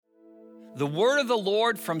The word of the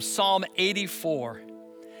Lord from Psalm 84.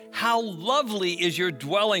 How lovely is your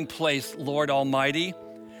dwelling place, Lord Almighty.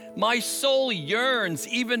 My soul yearns,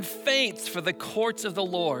 even faints, for the courts of the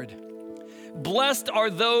Lord. Blessed are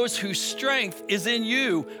those whose strength is in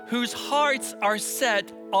you, whose hearts are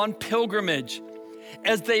set on pilgrimage.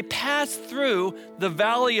 As they pass through the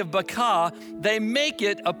valley of Baca, they make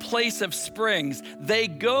it a place of springs. They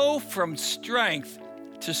go from strength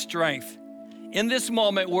to strength. In this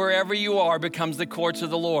moment, wherever you are becomes the courts of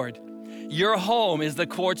the Lord. Your home is the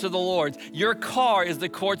courts of the Lord. Your car is the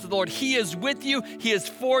courts of the Lord. He is with you. He is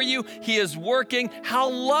for you. He is working. How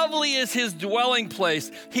lovely is his dwelling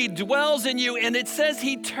place. He dwells in you, and it says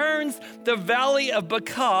he turns the valley of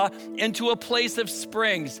Baca into a place of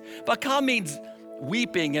springs. Baca means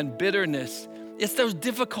weeping and bitterness. It's those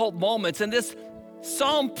difficult moments, and this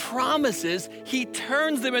Psalm promises he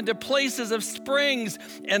turns them into places of springs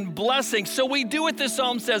and blessings. So we do what this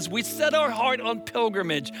Psalm says. We set our heart on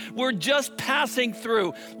pilgrimage. We're just passing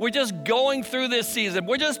through. We're just going through this season.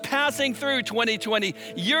 We're just passing through 2020.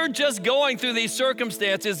 You're just going through these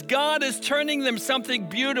circumstances. God is turning them something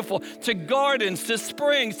beautiful, to gardens, to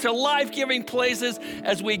springs, to life-giving places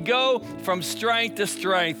as we go from strength to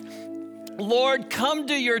strength. Lord, come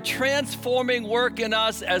do your transforming work in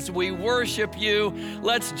us as we worship you.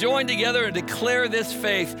 Let's join together and declare this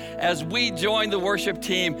faith as we join the worship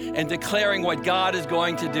team in declaring what God is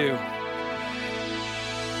going to do.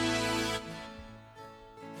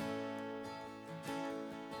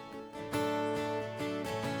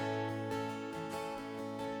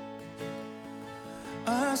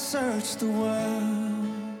 I searched the world,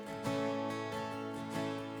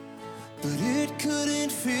 but it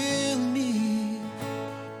couldn't fill me.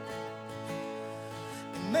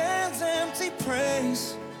 And man's empty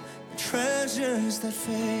praise, treasures that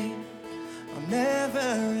fade are never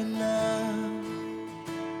enough.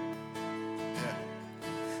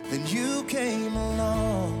 Then you came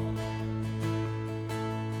along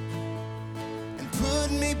and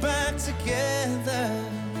put me back together.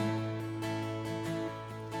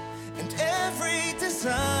 And every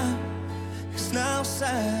desire is now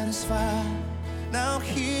satisfied, now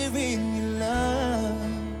here in your love.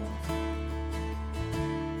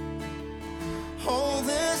 Oh,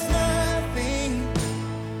 there's nothing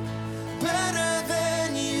better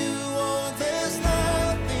than you. Oh, there's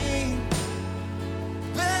nothing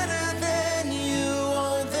better than you.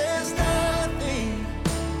 Oh, there's nothing,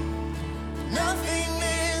 nothing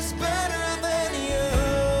is better than you.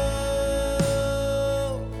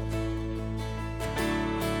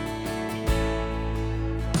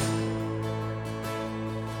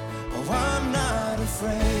 Oh, I'm not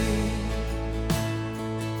afraid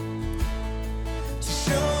to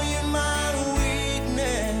show you my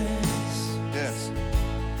weakness. Yes.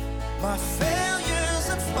 My failures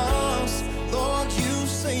and flaws, Lord, you've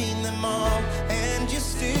seen them all, and you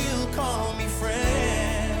still call me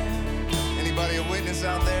friend. Anybody a witness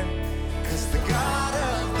out there? 'Cause the God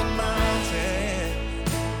of the mountain,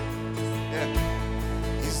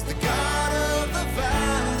 yeah, is the God of the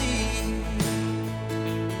valley.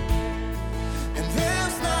 And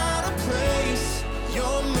there's not a place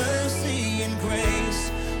your mercy and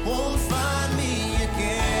grace won't find me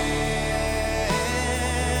again.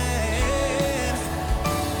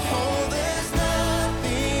 Oh, there's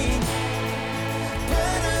nothing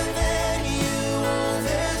better than you. Oh,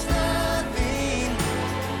 there's nothing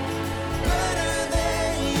better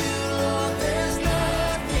than you. Lord, there's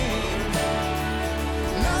nothing,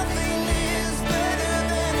 nothing is better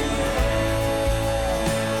than you.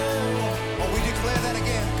 Oh, we declare that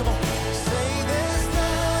again. Come on. Say there's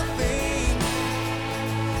nothing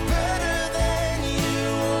better than you.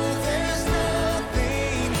 Oh, there's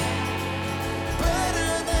nothing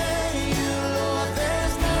better than you. Lord,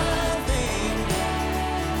 there's nothing,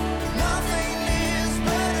 nothing is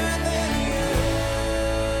better than you.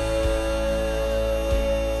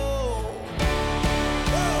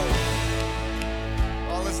 Whoa.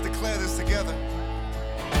 Oh, let's declare this together.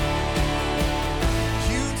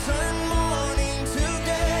 You turn mourning to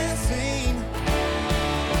dancing.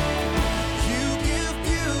 You give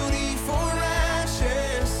beauty for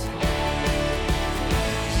ashes.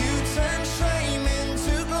 You turn shame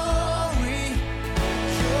into glory.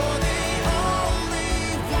 You're the only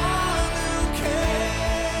one who can.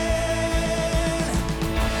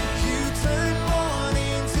 You turn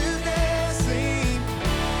mourning to dancing.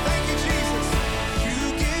 Thank you, Jesus. You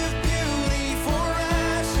give beauty for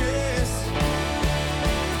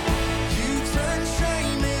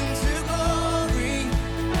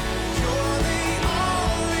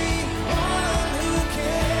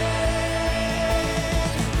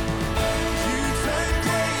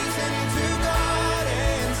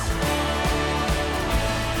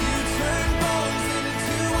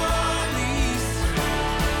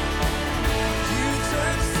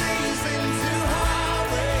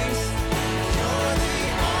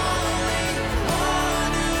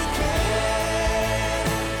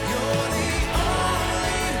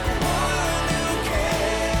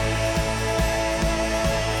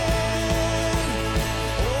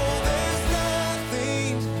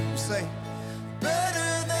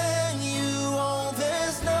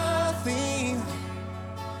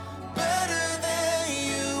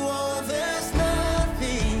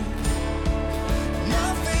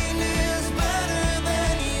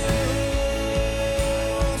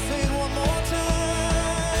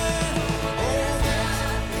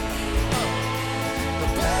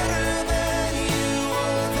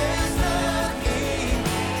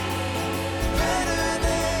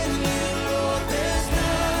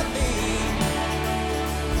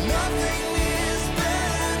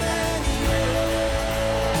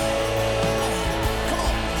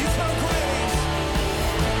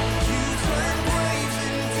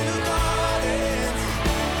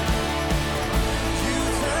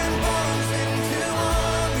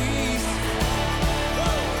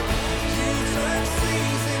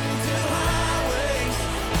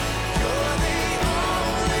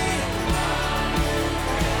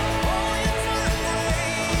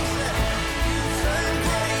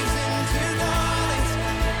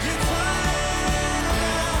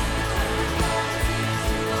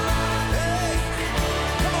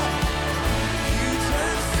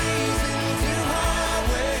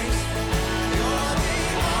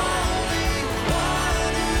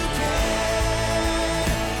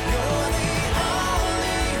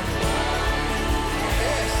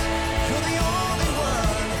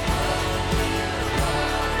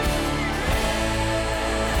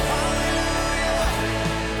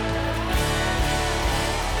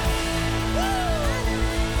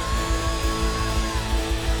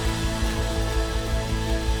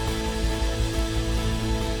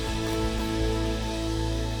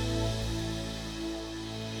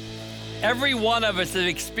Every one of us has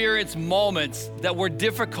experienced moments that were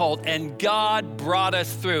difficult and God brought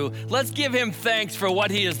us through. Let's give him thanks for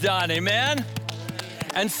what he has done, amen?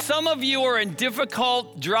 And some of you are in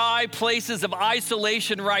difficult, dry places of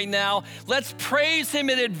isolation right now. Let's praise him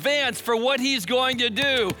in advance for what he's going to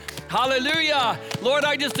do. Hallelujah. Lord,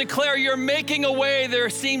 I just declare you're making a way there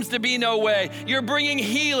seems to be no way. You're bringing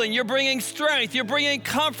healing. You're bringing strength. You're bringing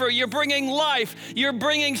comfort. You're bringing life. You're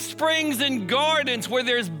bringing springs and gardens where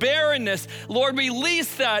there's barrenness. Lord,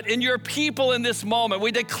 release that in your people in this moment.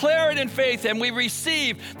 We declare it in faith and we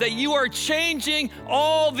receive that you are changing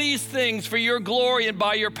all these things for your glory and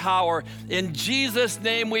by your power. In Jesus'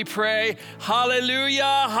 name we pray.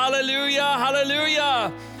 Hallelujah, hallelujah,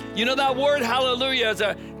 hallelujah. You know that word hallelujah is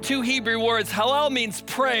two Hebrew words. Hallel means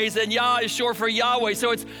praise and Yah is short for Yahweh.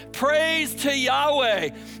 So it's praise to Yahweh.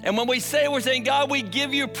 And when we say, we're saying, God, we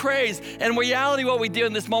give you praise. And in reality, what we do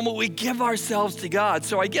in this moment, we give ourselves to God.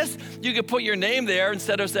 So I guess you could put your name there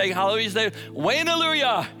instead of saying hallelujah, you say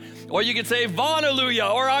Wayne-alleluia. Or you could say Vaughn-alleluia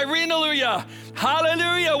or Irene-alleluia.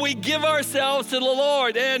 Hallelujah, we give ourselves to the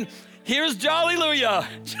Lord. And here's Jolly-lujah.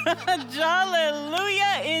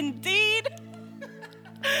 Jolly-lujah indeed.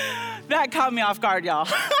 That caught me off guard, y'all.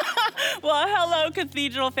 Well, hello,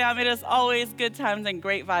 Cathedral fam. It is always good times and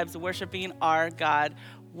great vibes worshiping our God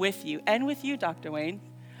with you. And with you, Dr. Wayne.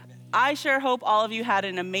 I sure hope all of you had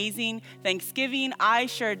an amazing Thanksgiving. I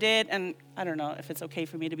sure did. And I don't know if it's okay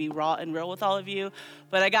for me to be raw and real with all of you,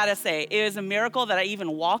 but I gotta say, it was a miracle that I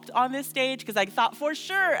even walked on this stage because I thought for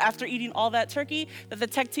sure after eating all that turkey that the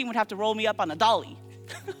tech team would have to roll me up on a dolly.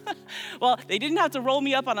 Well, they didn't have to roll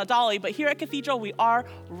me up on a dolly, but here at Cathedral, we are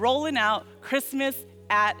rolling out Christmas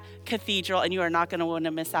at Cathedral, and you are not gonna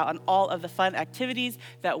wanna miss out on all of the fun activities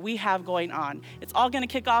that we have going on. It's all gonna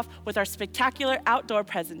kick off with our spectacular outdoor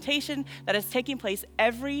presentation that is taking place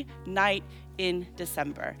every night in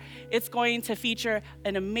December. It's going to feature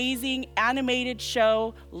an amazing animated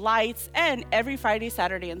show, lights, and every Friday,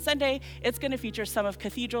 Saturday, and Sunday, it's gonna feature some of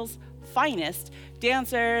Cathedral's finest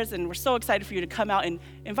dancers, and we're so excited for you to come out and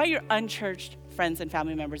invite your unchurched friends and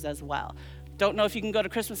family members as well. Don't know if you can go to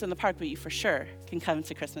Christmas in the Park, but you for sure can come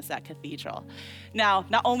to Christmas at Cathedral. Now,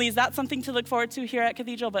 not only is that something to look forward to here at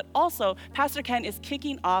Cathedral, but also Pastor Ken is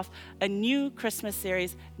kicking off a new Christmas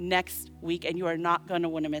series next week, and you are not going to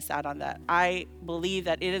want to miss out on that. I believe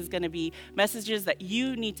that it is going to be messages that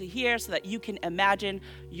you need to hear so that you can imagine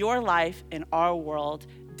your life in our world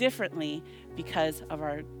differently because of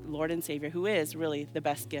our Lord and Savior, who is really the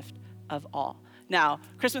best gift of all. Now,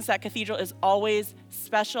 Christmas at Cathedral is always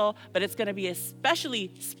special, but it's going to be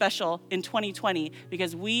especially special in 2020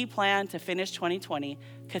 because we plan to finish 2020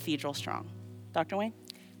 Cathedral strong. Dr. Wayne?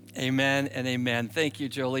 Amen and amen. Thank you,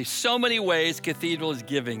 Jolie. So many ways Cathedral is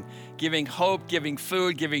giving. Giving hope, giving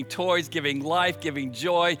food, giving toys, giving life, giving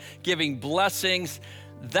joy, giving blessings.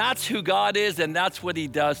 That's who God is, and that's what he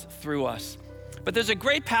does through us. But there's a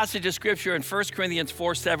great passage of scripture in 1 Corinthians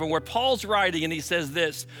 4:7 where Paul's writing and he says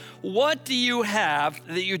this, what do you have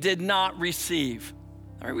that you did not receive?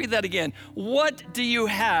 Let me read that again. What do you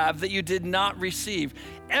have that you did not receive?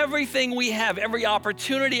 Everything we have, every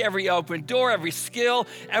opportunity, every open door, every skill,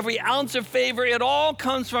 every ounce of favor, it all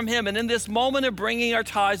comes from him. And in this moment of bringing our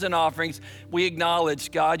tithes and offerings, we acknowledge,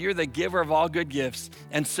 God, you're the giver of all good gifts.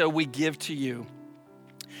 And so we give to you.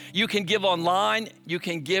 You can give online. You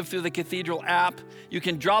can give through the Cathedral app. You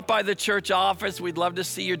can drop by the church office. We'd love to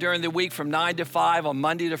see you during the week from 9 to 5 on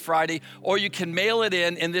Monday to Friday. Or you can mail it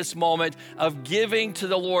in this moment of giving to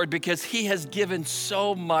the Lord because he has given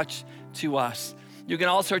so much to us. You can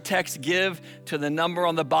also text GIVE to the number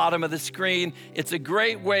on the bottom of the screen. It's a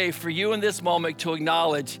great way for you in this moment to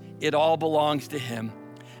acknowledge it all belongs to him.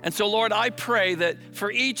 And so, Lord, I pray that for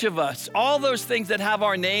each of us, all those things that have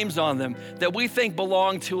our names on them that we think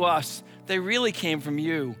belong to us, they really came from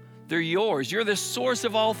you. They're yours. You're the source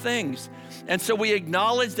of all things. And so we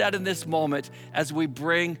acknowledge that in this moment as we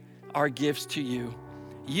bring our gifts to you.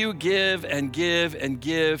 You give and give and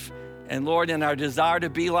give. And Lord, in our desire to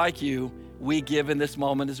be like you, we give in this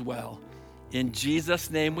moment as well. In Jesus'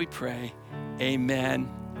 name we pray. Amen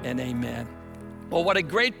and amen. Well, what a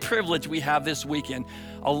great privilege we have this weekend.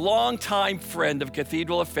 A longtime friend of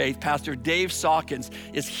Cathedral of Faith, Pastor Dave Sawkins,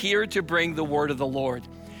 is here to bring the word of the Lord.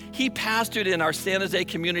 He pastored in our San Jose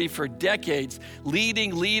community for decades,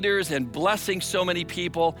 leading leaders and blessing so many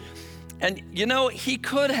people. And you know, he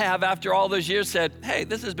could have, after all those years, said, hey,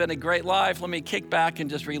 this has been a great life. Let me kick back and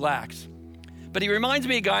just relax. But he reminds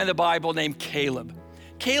me of a guy in the Bible named Caleb.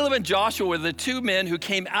 Caleb and Joshua were the two men who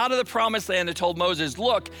came out of the promised land and told Moses,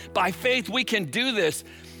 look, by faith we can do this.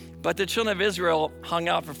 But the children of Israel hung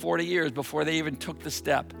out for 40 years before they even took the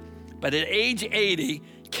step. But at age 80,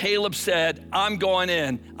 Caleb said, I'm going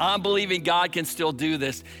in. I'm believing God can still do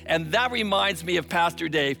this. And that reminds me of Pastor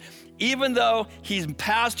Dave. Even though he's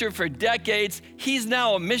pastored for decades, he's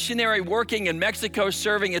now a missionary working in Mexico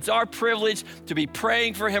serving. It's our privilege to be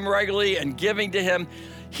praying for him regularly and giving to him.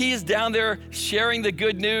 He's down there sharing the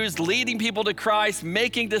good news, leading people to Christ,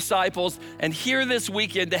 making disciples. And here this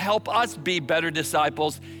weekend to help us be better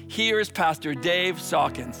disciples, here's Pastor Dave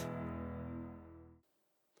Sawkins.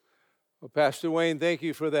 Well, Pastor Wayne, thank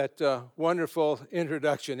you for that wonderful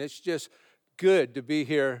introduction. It's just good to be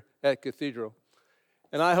here at Cathedral.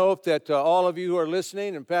 And I hope that all of you who are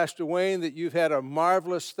listening, and Pastor Wayne, that you've had a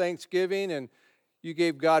marvelous Thanksgiving and you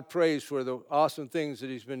gave God praise for the awesome things that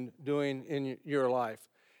he's been doing in your life.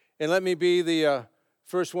 And let me be the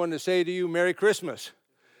first one to say to you, Merry Christmas,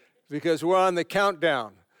 because we're on the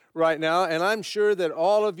countdown right now. And I'm sure that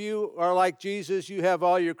all of you are like Jesus. You have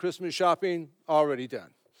all your Christmas shopping already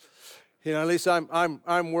done. You know, at least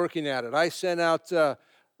I'm working at it. I sent out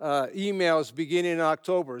emails beginning in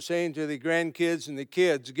October saying to the grandkids and the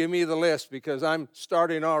kids, give me the list because I'm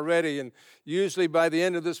starting already. And usually by the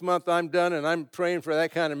end of this month, I'm done, and I'm praying for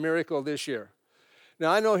that kind of miracle this year.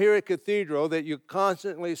 Now, I know here at Cathedral that you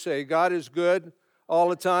constantly say God is good all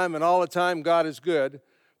the time, and all the time God is good.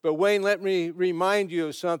 But Wayne, let me remind you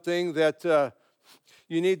of something that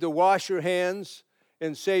you need to wash your hands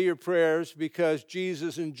and say your prayers because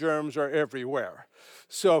Jesus and germs are everywhere.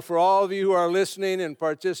 So for all of you who are listening and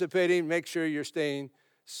participating, make sure you're staying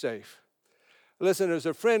safe. Listen, there's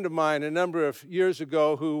a friend of mine a number of years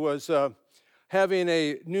ago who was having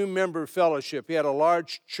a new member fellowship. He had a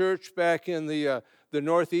large church back in the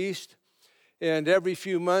Northeast, and every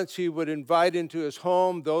few months he would invite into his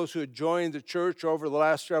home those who had joined the church over the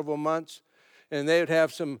last several months, and they would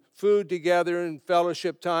have some food together and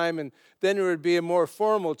fellowship time, and then there would be a more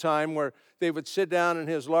formal time where they would sit down in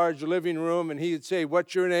his large living room, and he would say,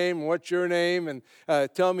 what's your name, what's your name, and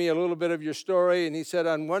tell me a little bit of your story. And he said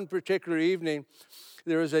on one particular evening,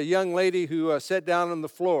 there was a young lady who sat down on the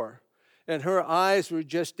floor, and her eyes were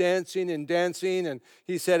just dancing and dancing. And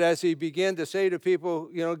he said, as he began to say to people,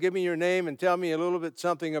 you know, give me your name and tell me a little bit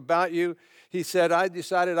something about you, he said, I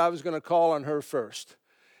decided I was going to call on her first.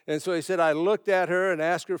 And so he said, I looked at her and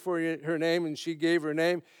asked her for her name, and she gave her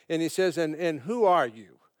name. And he says, and who are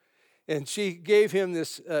you? And she gave him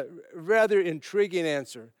this rather intriguing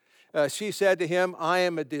answer. She said to him, I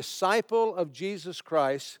am a disciple of Jesus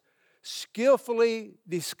Christ, skillfully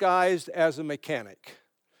disguised as a mechanic.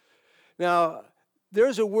 Now,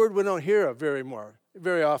 there's a word we don't hear of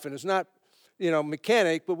very often. It's not,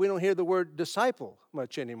 mechanic, but we don't hear the word disciple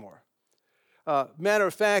much anymore. Matter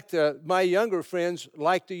of fact, my younger friends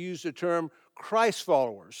like to use the term Christ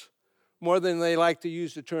followers more than they like to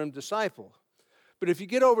use the term disciple. But if you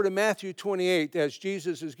get over to Matthew 28, as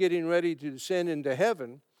Jesus is getting ready to descend into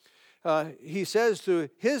heaven, he says to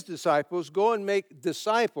his disciples, go and make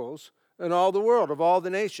disciples in all the world, of all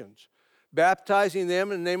the nations, baptizing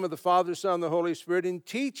them in the name of the Father, Son, and the Holy Spirit, and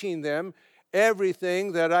teaching them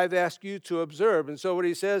everything that I've asked you to observe. And so what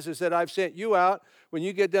he says is that I've sent you out. When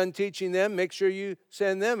you get done teaching them, make sure you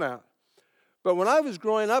send them out. But when I was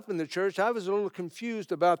growing up in the church, I was a little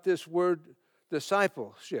confused about this word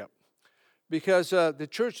discipleship, because the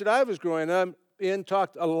church that I was growing up in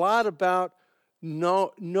talked a lot about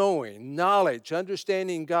knowledge,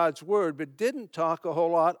 understanding God's word, but didn't talk a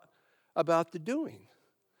whole lot about the doing.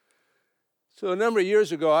 So a number of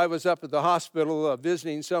years ago, I was up at the hospital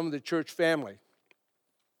visiting some of the church family,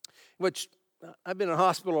 which I've been in the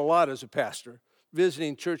hospital a lot as a pastor,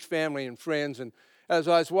 visiting church family and friends. And as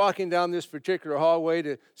I was walking down this particular hallway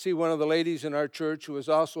to see one of the ladies in our church who was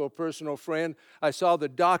also a personal friend, I saw the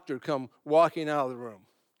doctor come walking out of the room.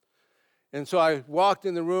 And so I walked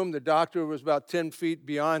in the room. The doctor was about 10 feet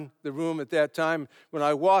beyond the room at that time. When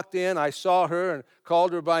I walked in, I saw her and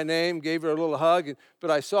called her by name, gave her a little hug, but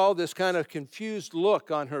I saw this kind of confused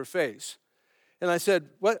look on her face. And I said,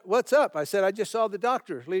 what's up? I said, I just saw the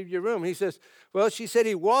doctor leave your room. He says, well, she said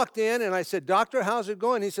he walked in, and I said, doctor, how's it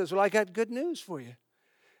going? He says, well, I got good news for you.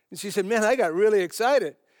 And she said, man, I got really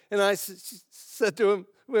excited. And I said to him,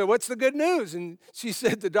 well, what's the good news? And she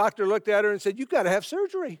said, the doctor looked at her and said, you've got to have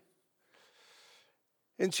surgery.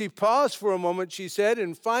 And she paused for a moment, she said,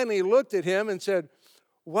 and finally looked at him and said,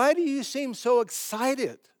 why do you seem so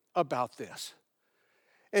excited about this?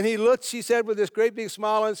 And he looked, she said, with this great big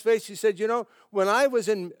smile on his face, she said, you know, when I was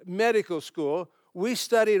in medical school, we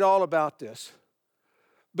studied all about this.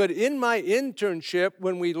 But in my internship,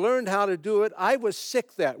 when we learned how to do it, I was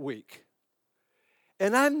sick that week.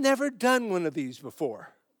 And I've never done one of these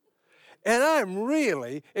before. And I'm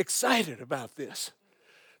really excited about this.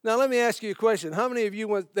 Now, let me ask you a question. How many of you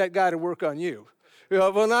want that guy to work on you?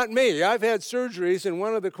 Well, not me. I've had surgeries, and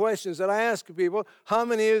one of the questions that I ask people, how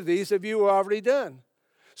many of these have you already done?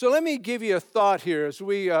 So let me give you a thought here as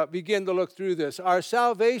we begin to look through this. Our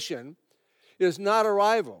salvation is not a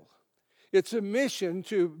rival. It's a mission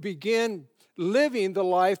to begin living the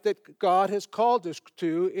life that God has called us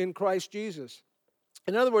to in Christ Jesus.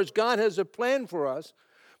 In other words, God has a plan for us,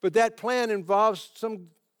 but that plan involves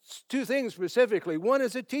two things specifically. One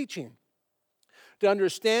is a teaching, to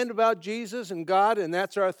understand about Jesus and God, and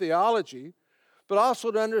that's our theology, but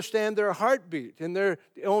also to understand their heartbeat and their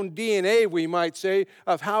own DNA, we might say,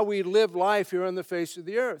 of how we live life here on the face of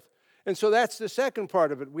the earth. And so that's the second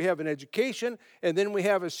part of it. We have an education, and then we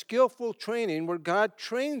have a skillful training where God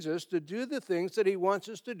trains us to do the things that he wants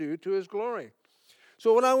us to do to his glory.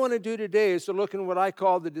 So what I want to do today is to look in what I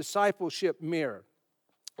call the discipleship mirror.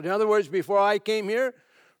 In other words, before I came here,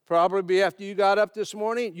 probably after you got up this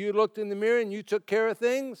morning, you looked in the mirror and you took care of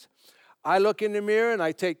things. I look in the mirror and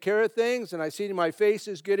I take care of things, and I see my face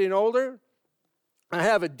is getting older. I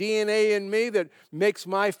have a DNA in me that makes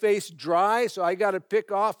my face dry, so I got to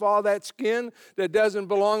pick off all that skin that doesn't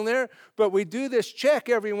belong there. But we do this check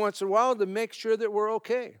every once in a while to make sure that we're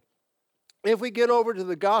okay. If we get over to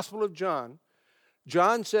the Gospel of John,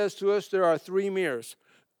 John says to us there are three mirrors.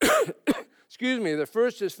 Excuse me, the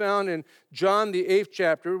first is found in John, the 8th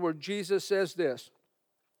chapter, where Jesus says this.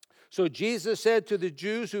 So Jesus said to the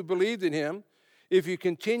Jews who believed in him, if you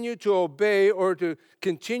continue to obey or to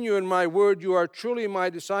continue in my word, you are truly my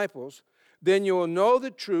disciples. Then you will know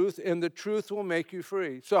the truth, and the truth will make you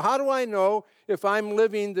free. So how do I know if I'm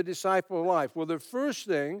living the disciple life? Well, the first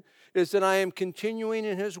thing is that I am continuing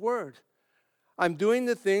in his word. I'm doing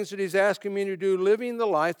the things that he's asking me to do, living the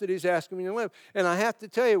life that he's asking me to live. And I have to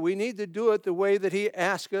tell you, we need to do it the way that he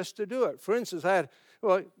asked us to do it. For instance,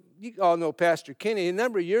 you all know Pastor Kenny. A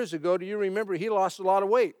number of years ago, do you remember he lost a lot of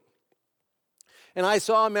weight? And I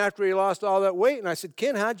saw him after he lost all that weight, and I said,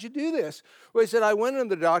 Ken, how'd you do this? Well, he said, I went to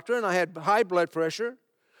the doctor, and I had high blood pressure,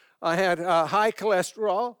 I had high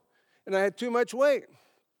cholesterol, and I had too much weight.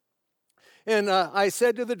 And I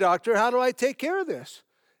said to the doctor, how do I take care of this?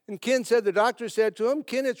 And Ken said, the doctor said to him,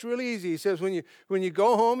 Ken, it's really easy. He says, when you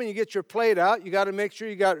go home and you get your plate out, you got to make sure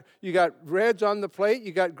you got reds on the plate,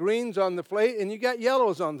 you got greens on the plate, and you got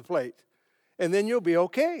yellows on the plate. And then you'll be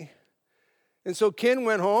okay. And so Ken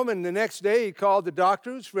went home, and the next day he called the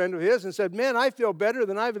doctor, who's a friend of his, and said, man, I feel better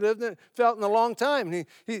than I've felt in a long time. And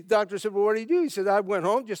the doctor said, well, what do you do? He said, I went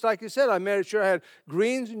home, just like you said, I made sure I had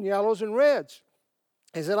greens and yellows and reds.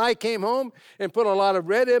 He said, I came home and put a lot of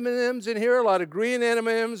red M&Ms in here, a lot of green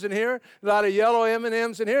M&Ms in here, a lot of yellow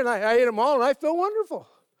M&Ms in here, and I ate them all, and I feel wonderful.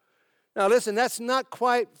 Now, listen, that's not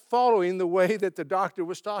quite following the way that the doctor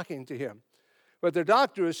was talking to him. But the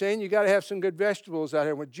doctor is saying you got to have some good vegetables out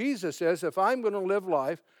here. What Jesus says, if I'm going to live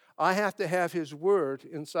life, I have to have his word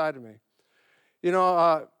inside of me. You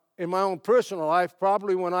know, in my own personal life,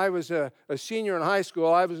 probably when I was a senior in high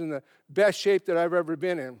school, I was in the best shape that I've ever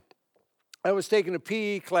been in. I was taking a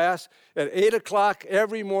PE class at 8 o'clock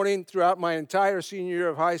every morning throughout my entire senior year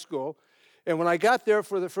of high school. And when I got there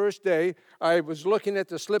for the first day, I was looking at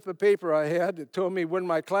the slip of paper I had that told me when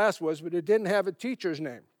my class was, but it didn't have a teacher's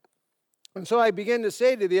name. And so I began to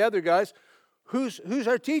say to the other guys, who's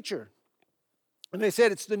our teacher? And they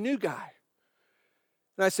said, it's the new guy.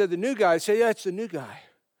 And I said, the new guy? I said, yeah, it's the new guy.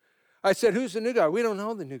 I said, who's the new guy? We don't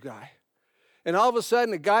know the new guy. And all of a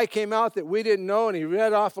sudden, a guy came out that we didn't know, and he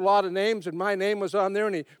read off a lot of names, and my name was on there,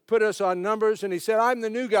 and he put us on numbers, and he said, I'm the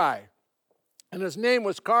new guy. And his name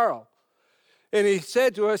was Carl. And he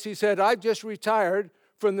said to us, he said, I've just retired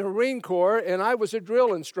from the Marine Corps, and I was a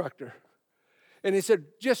drill instructor. And he said,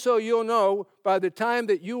 just so you'll know, by the time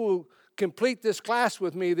that you will complete this class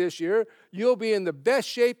with me this year, you'll be in the best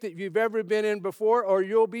shape that you've ever been in before, or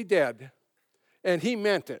you'll be dead. And he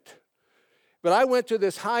meant it. But I went to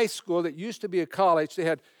this high school that used to be a college. They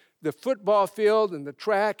had the football field and the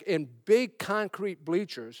track and big concrete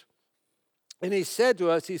bleachers. And he said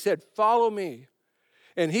to us, he said, follow me.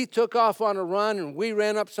 And he took off on a run, and we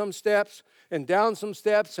ran up some steps and down some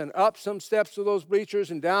steps and up some steps of those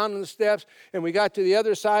bleachers and down the steps. And we got to the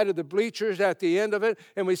other side of the bleachers at the end of it.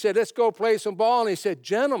 And we said, let's go play some ball. And he said,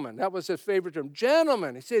 gentlemen, that was his favorite term,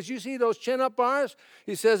 gentlemen. He says, you see those chin-up bars?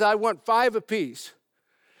 He says, I want 5 apiece.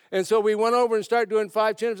 And so we went over and started doing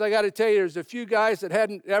 5 chin-ups. I got to tell you, there's a few guys that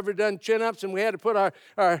hadn't ever done chin-ups, and we had to put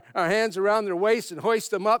our hands around their waist and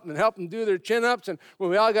hoist them up and help them do their chin-ups. And when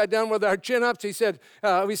we all got done with our chin-ups, we said,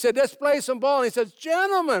 let's play some ball. And he says,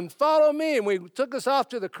 gentlemen, follow me. And we took us off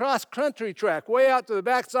to the cross-country track, way out to the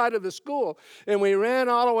backside of the school. And we ran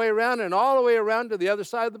all the way around and all the way around to the other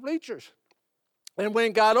side of the bleachers. And when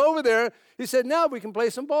he got over there, he said, now we can play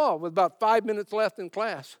some ball with about 5 minutes left in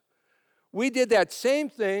class. We did that same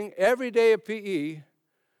thing every day of PE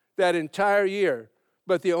that entire year.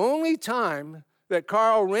 But the only time that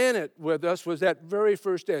Carl ran it with us was that very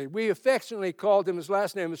first day. We affectionately called him, his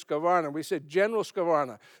last name is Scavarna. We said General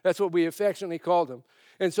Scavarna. That's what we affectionately called him.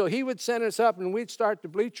 And so he would send us up, and we'd start the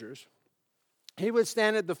bleachers. He would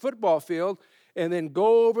stand at the football field and then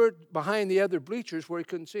go over behind the other bleachers where he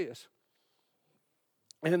couldn't see us.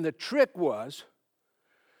 And the trick was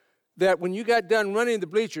that when you got done running the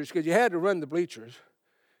bleachers, because you had to run the bleachers,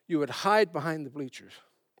 you would hide behind the bleachers.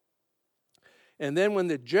 And then when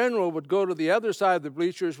the general would go to the other side of the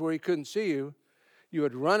bleachers where he couldn't see you, you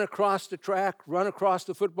would run across the track, run across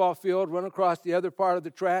the football field, run across the other part of the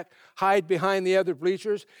track, hide behind the other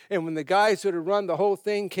bleachers. And when the guys that had run the whole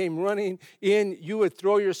thing came running in, you would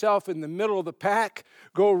throw yourself in the middle of the pack,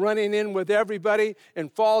 go running in with everybody,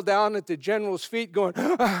 and fall down at the general's feet going,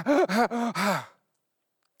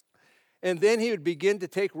 And then he would begin to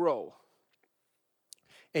take roll.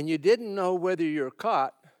 And you didn't know whether you were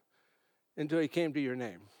caught until he came to your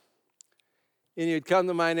name. And he'd come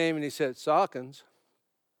to my name and he said, Sawkins,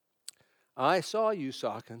 I saw you,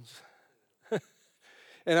 Sawkins.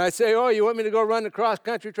 And I'd say, oh, you want me to go run the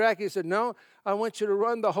cross-country track? He said, no, I want you to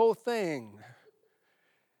run the whole thing.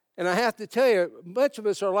 And I have to tell you, much of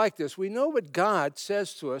us are like this. We know what God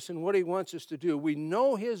says to us and what he wants us to do. We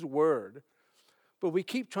know his word. But we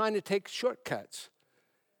keep trying to take shortcuts.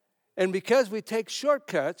 And because we take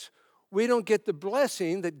shortcuts, we don't get the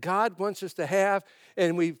blessing that God wants us to have.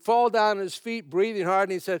 And we fall down at his feet, breathing hard.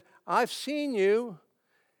 And he said, I've seen you.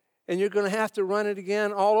 And you're going to have to run it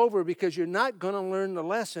again all over because you're not going to learn the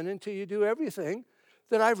lesson until you do everything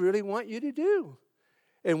that I really want you to do.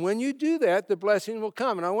 And when you do that, the blessing will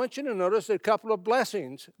come. And I want you to notice a couple of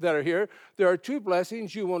blessings that are here. There are 2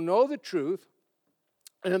 blessings. You will know the truth,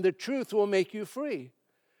 and the truth will make you free.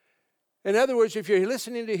 In other words, if you're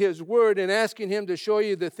listening to his word and asking him to show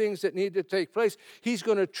you the things that need to take place, he's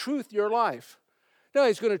going to truth your life. Now,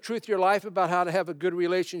 he's going to truth your life about how to have a good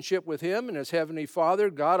relationship with him and his heavenly Father,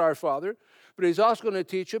 God our Father. But he's also going to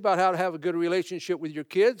teach you about how to have a good relationship with your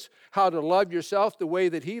kids, how to love yourself the way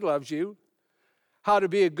that he loves you, how to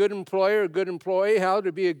be a good employer, a good employee, how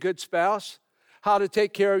to be a good spouse, how to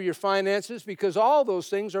take care of your finances, because all those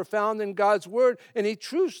things are found in God's word, and he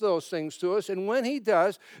truths those things to us. And when he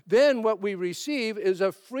does, then what we receive is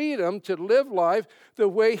a freedom to live life the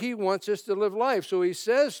way he wants us to live life. So he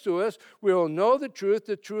says to us, we'll know the truth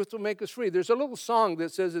will make us free. There's a little song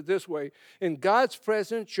that says it this way: in God's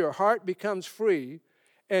presence, your heart becomes free,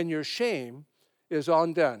 and your shame is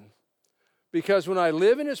undone. Because when I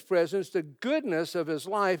live in his presence, the goodness of his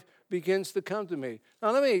life begins to come to me. Now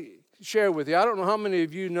let me share with you. I don't know how many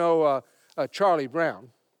of you know Charlie Brown,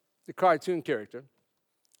 the cartoon character.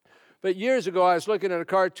 But years ago, I was looking at a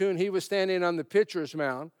cartoon. He was standing on the pitcher's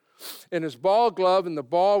mound, and his ball glove and the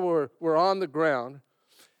ball were on the ground,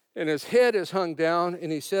 and his head is hung down,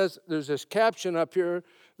 and he says, there's this caption up here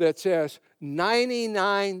that says,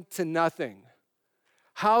 99-0.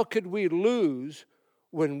 How could we lose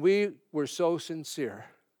when we were so sincere?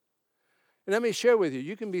 And let me share with you,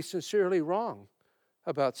 you can be sincerely wrong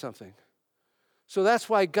about something. So that's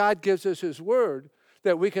why God gives us his word,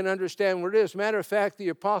 that we can understand what it is. Matter of fact, the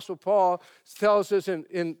Apostle Paul tells us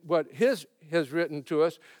in what his has written to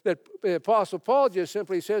us, that the Apostle Paul just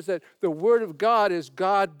simply says that the Word of God is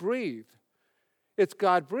God-breathed. It's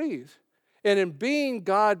God-breathed. And in being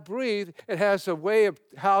God-breathed, it has a way of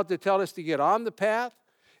how to tell us to get on the path.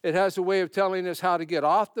 It has a way of telling us how to get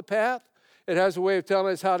off the path. It has a way of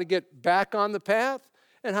telling us how to get back on the path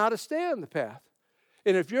and how to stay on the path.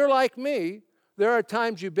 And if you're like me, there are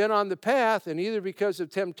times you've been on the path, and either because of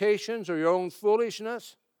temptations or your own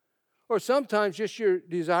foolishness, or sometimes just your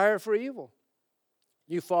desire for evil,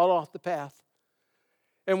 you fall off the path.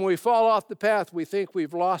 And when we fall off the path, we think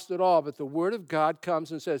we've lost it all, but the Word of God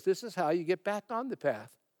comes and says, this is how you get back on the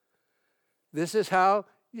path. This is how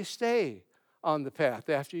you stay on the path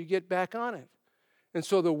after you get back on it. And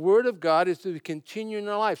so the Word of God is to continue in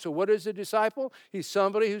our life. So what is a disciple? He's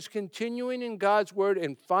somebody who's continuing in God's Word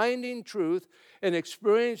and finding truth and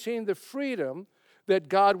experiencing the freedom that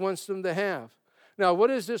God wants them to have. Now, what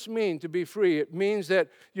does this mean, to be free? It means that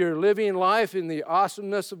you're living life in the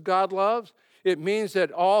awesomeness of God loves. It means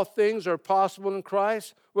that all things are possible in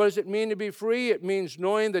Christ. What does it mean to be free? It means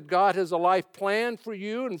knowing that God has a life plan for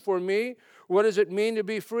you and for me. What does it mean to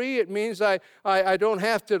be free? It means I don't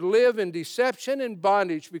have to live in deception and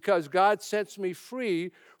bondage, because God sets me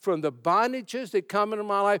free from the bondages that come into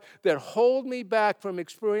my life that hold me back from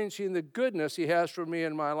experiencing the goodness He has for me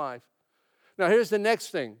in my life. Now, here's the next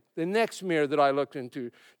thing, the next mirror that I looked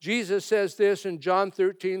into. Jesus says this in John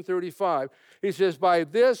 13:35. He says, by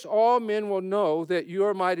this all men will know that you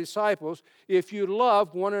are my disciples if you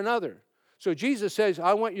love one another. So Jesus says,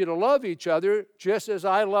 I want you to love each other just as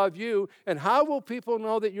I love you. And how will people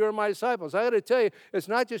know that you're my disciples? I got to tell you, it's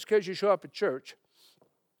not just because you show up at church.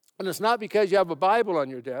 And it's not because you have a Bible on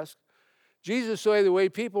your desk. Jesus said the way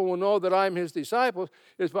people will know that I'm His disciples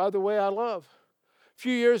is by the way I love. A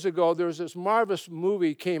few years ago, there was this marvelous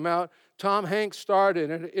movie came out. Tom Hanks starred in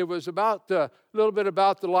it. It was about a little bit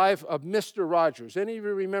about the life of Mr. Rogers. Any of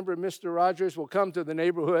you remember Mr. Rogers? Will come to the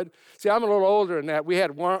neighborhood. See, I'm a little older than that. We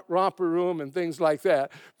had romper room and things like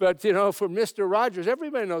that. But, you know, for Mr. Rogers,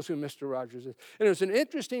 everybody knows who Mr. Rogers is. And there's an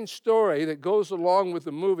interesting story that goes along with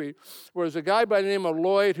the movie, where there's a guy by the name of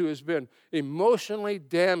Lloyd who has been emotionally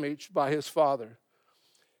damaged by his father.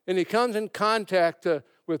 And he comes in contact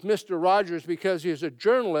with Mr. Rogers because he's a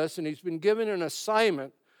journalist, and he's been given an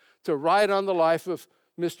assignment to write on the life of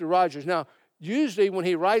Mr. Rogers. Now, usually when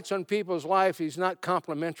he writes on people's life, he's not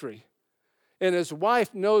complimentary. And his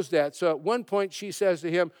wife knows that. So at one point she says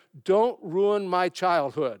to him, don't ruin my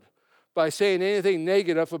childhood by saying anything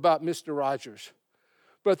negative about Mr. Rogers.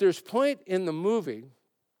 But there's a point in the movie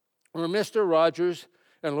where Mr. Rogers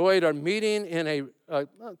and Lloyd are meeting in a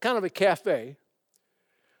kind of a cafe.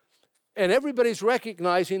 And everybody's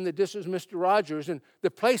recognizing that this is Mr. Rogers, and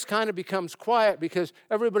the place kind of becomes quiet because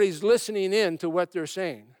everybody's listening in to what they're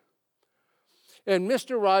saying. And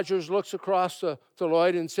Mr. Rogers looks across to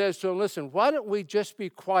Lloyd and says to him, listen, why don't we just be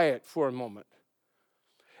quiet for a moment?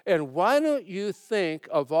 And why don't you think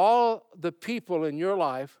of all the people in your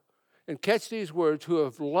life, and catch these words, who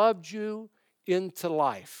have loved you into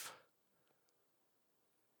life?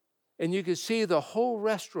 And you can see the whole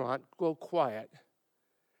restaurant go quiet.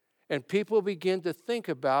 And people begin to think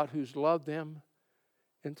about who's loved them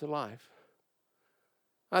into life.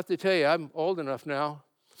 I have to tell you, I'm old enough now.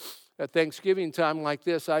 At Thanksgiving time like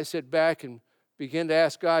this, I sit back and begin to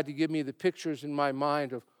ask God to give me the pictures in my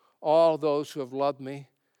mind of all those who have loved me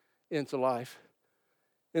into life.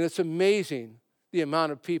 And it's amazing the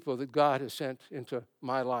amount of people that God has sent into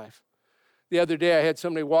my life. The other day, I had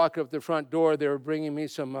somebody walk up the front door. They were bringing me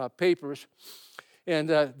some papers. And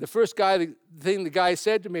the first thing the guy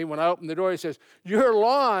said to me when I opened the door, he says, your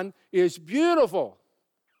lawn is beautiful.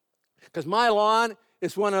 Because my lawn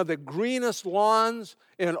is one of the greenest lawns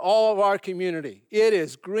in all of our community. It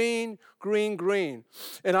is green, green, green.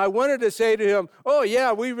 And I wanted to say to him, oh,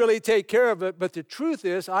 yeah, we really take care of it. But the truth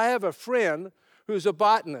is, I have a friend who's a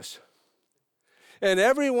botanist. And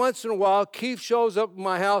every once in a while, Keith shows up at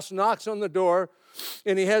my house, knocks on the door,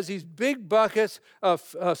 and he has these big buckets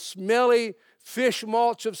of smelly fish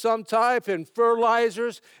mulch of some type and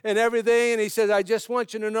fertilizers and everything. And he says, I just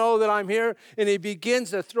want you to know that I'm here. And he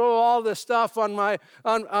begins to throw all the stuff on my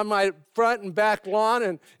front and back lawn.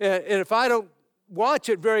 And if I don't watch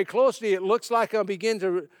it very closely, it looks like I'll begin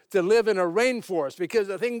to live in a rainforest, because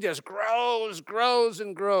the thing just grows,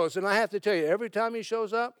 and grows. And I have to tell you, every time he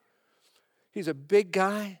shows up, he's a big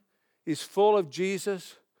guy. He's full of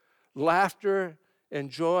Jesus, laughter,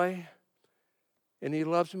 and joy. And he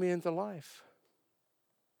loves me into life.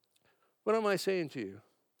 What am I saying to you?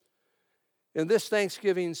 In this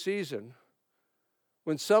Thanksgiving season,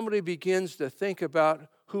 when somebody begins to think about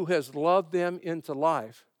who has loved them into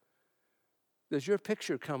life, does your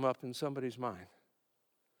picture come up in somebody's mind?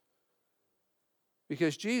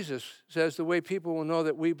 Because Jesus says the way people will know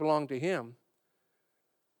that we belong to him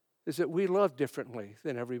is that we love differently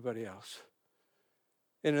than everybody else.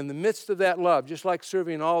 And in the midst of that love, just like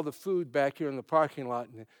serving all the food back here in the parking lot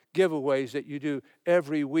and the giveaways that you do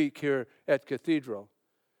every week here at Cathedral,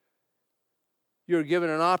 you're given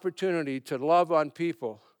an opportunity to love on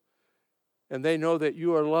people, and they know that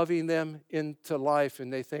you are loving them into life,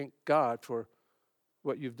 and they thank God for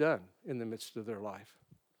what you've done in the midst of their life.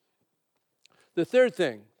 The third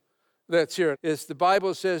thing that's here is the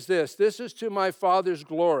Bible says this is to my Father's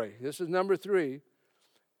glory. This is number 3.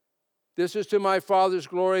 This is to my Father's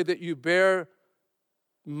glory that you bear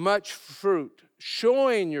much fruit,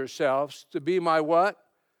 showing yourselves to be my what?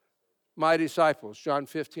 My disciples, John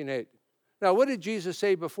 15:8. Now, what did Jesus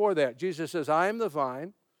say before that? Jesus says, I am the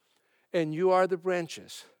vine, and you are the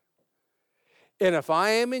branches. And if I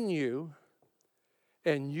am in you,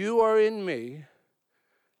 and you are in me,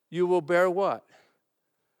 you will bear what?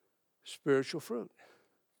 Spiritual fruit.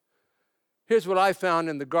 Here's what I found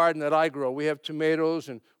in the garden that I grow. We have tomatoes,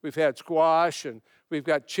 and we've had squash, and we've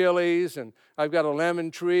got chilies, and I've got a lemon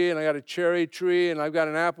tree, and I got a cherry tree, and I've got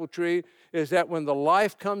an apple tree, is that when the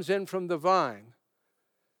life comes in from the vine,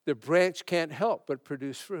 the branch can't help but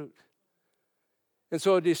produce fruit. And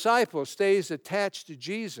so a disciple stays attached to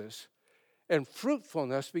Jesus, and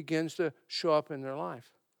fruitfulness begins to show up in their life.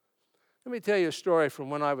 Let me tell you a story from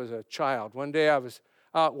when I was a child. One day I was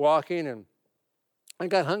out walking, and I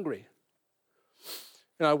got hungry.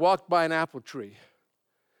 And I walked by an apple tree,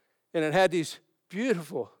 and it had these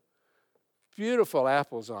beautiful, beautiful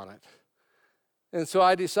apples on it. And so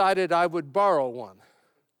I decided I would borrow one.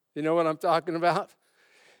 You know what I'm talking about?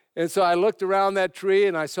 And so I looked around that tree,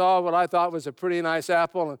 and I saw what I thought was a pretty nice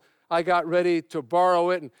apple, and I got ready to borrow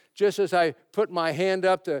it. And just as I put my hand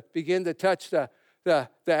up to begin to touch the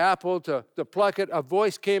apple, to pluck it, a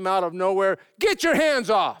voice came out of nowhere, "Get your hands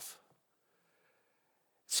off!"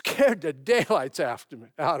 Scared the daylights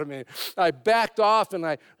out of me. I backed off, and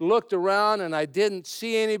I looked around, and I didn't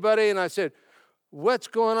see anybody, and I said, what's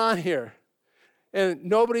going on here? And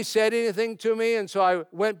nobody said anything to me, and so I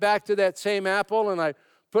went back to that same apple, and I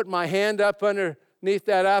put my hand up underneath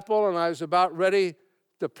that apple, and I was about ready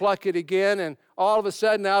to pluck it again, and all of a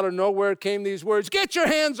sudden, out of nowhere came these words, "Get your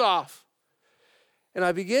hands off!" And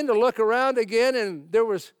I began to look around again, and there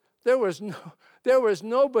was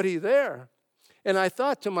nobody there. And I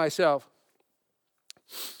thought to myself,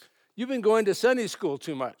 you've been going to Sunday school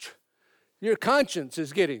too much. Your conscience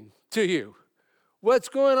is getting to you. What's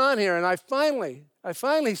going on here? And I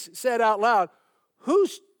finally said out loud,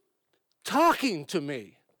 who's talking to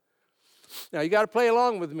me? Now, you got to play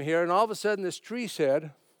along with me here. And all of a sudden, this tree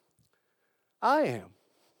said, I am.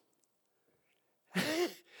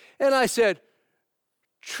 And I said,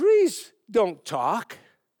 trees don't talk.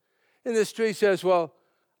 And this tree says, well,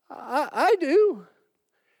 I do.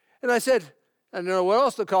 And I said, I don't know what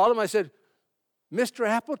else to call him. I said, Mr.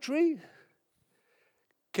 Apple Tree,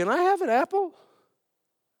 can I have an apple?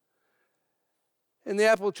 And the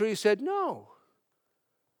apple tree said, no,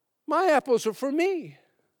 my apples are for me.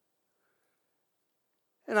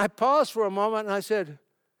 And I paused for a moment and I said,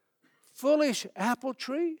 foolish apple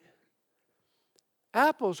tree,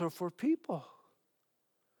 apples are for people.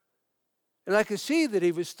 And I could see that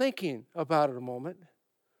he was thinking about it a moment.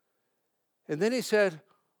 And then he said,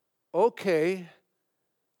 okay,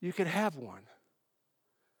 you can have one.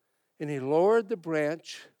 And he lowered the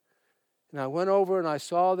branch, and I went over and I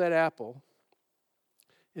saw that apple,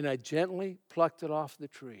 and I gently plucked it off the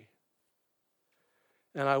tree.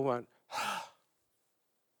 And I went,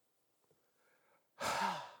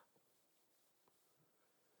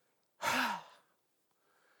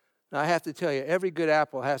 Now I have to tell you, every good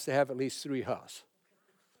apple has to have at least 3 husks.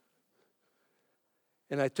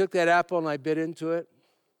 And I took that apple and I bit into it,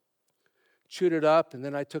 chewed it up, and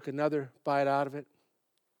then I took another bite out of it,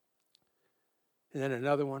 and then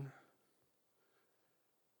another one.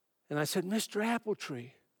 And I said, Mr. Apple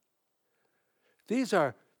Tree, these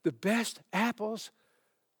are the best apples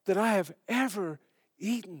that I have ever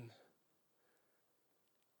eaten.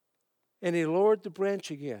 And he lowered the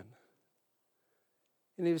branch again.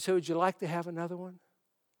 And he said, would you like to have another one?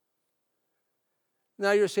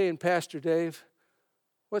 Now you're saying, Pastor Dave,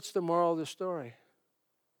 what's the moral of the story?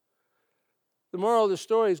 The moral of the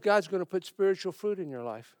story is God's going to put spiritual fruit in your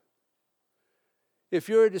life. If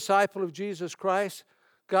you're a disciple of Jesus Christ,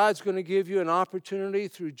 God's going to give you an opportunity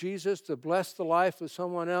through Jesus to bless the life of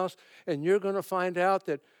someone else, and you're going to find out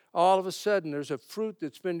that all of a sudden there's a fruit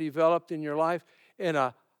that's been developed in your life, And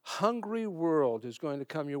a hungry world is going to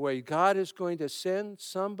come your way. God is going to send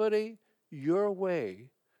somebody your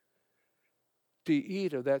way to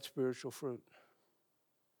eat of that spiritual fruit.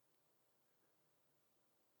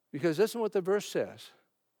 Because listen what the verse says.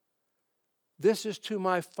 This is to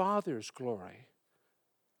my Father's glory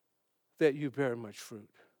that you bear much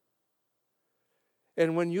fruit.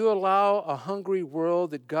 And when you allow a hungry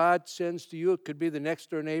world that God sends to you, it could be the next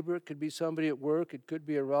door neighbor, it could be somebody at work, it could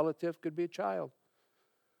be a relative, it could be a child,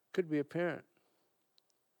 it could be a parent,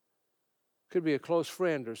 it could be a close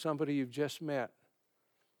friend or somebody you've just met.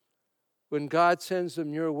 When God sends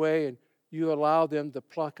them your way and you allow them to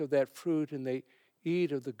pluck of that fruit and they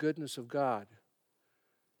eat of the goodness of God,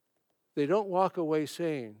 they don't walk away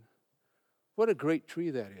saying, what a great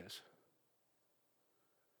tree that is.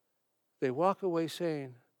 They walk away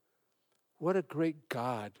saying, what a great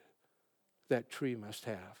God that tree must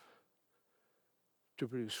have to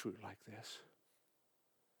produce fruit like this.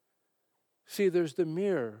 See, there's the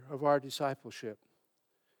mirror of our discipleship.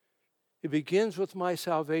 It begins with my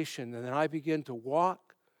salvation, and then I begin to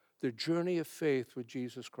walk the journey of faith with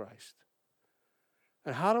Jesus Christ.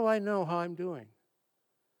 And how do I know how I'm doing?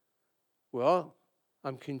 Well,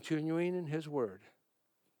 I'm continuing in His Word.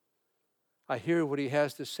 I hear what He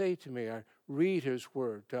has to say to me. I read His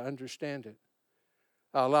Word to understand it.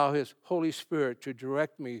 I allow His Holy Spirit to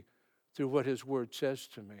direct me through what His Word says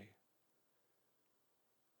to me.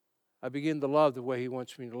 I begin to love the way He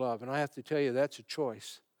wants me to love. And I have to tell you, that's a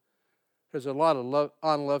choice. There's a lot of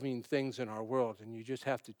unloving things in our world, and you just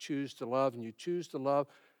have to choose to love, and you choose to love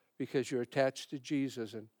because you're attached to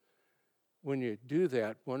Jesus. And when you do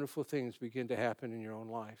that, wonderful things begin to happen in your own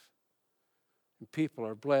life. And people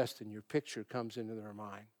are blessed, and your picture comes into their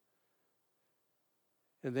mind.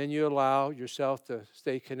 And then you allow yourself to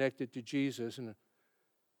stay connected to Jesus, and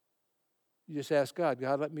you just ask God,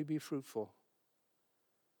 let me be fruitful.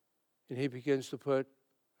 And He begins to put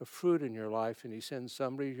a fruit in your life, and He sends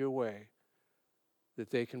somebody your way that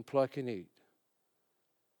they can pluck and eat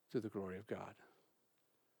to the glory of God.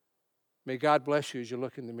 May God bless you as you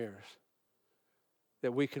look in the mirrors,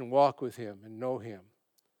 that we can walk with Him and know Him,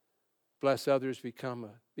 bless others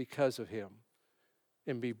because of Him,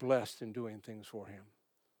 and be blessed in doing things for Him.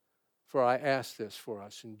 For I ask this for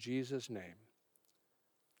us in Jesus' name.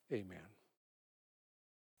 Amen.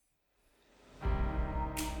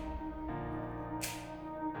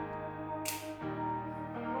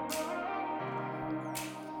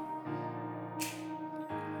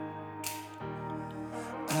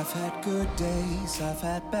 I've had good days, I've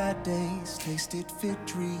had bad days, tasted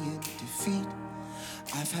victory and defeat.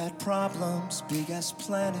 I've had problems, big as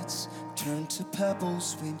planets, turn to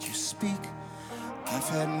pebbles when you speak. I've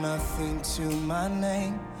had nothing to my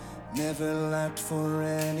name, never lacked for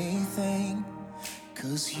anything,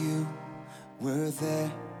 'cause you were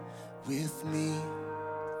there with me.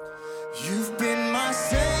 You've been my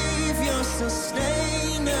savior,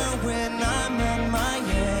 sustainer when I'm at my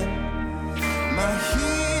end, my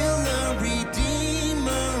healer,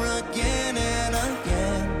 redeemer again and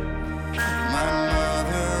again, my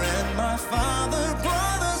mother and my father,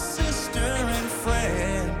 brother, sister and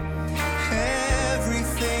friend.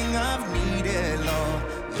 Everything I've needed, Lord,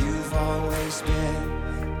 you've always been.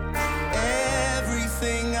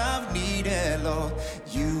 Everything I've needed, Lord,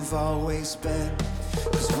 you've always been.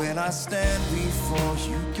 'Cause when I stand before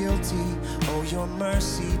you guilty, oh, your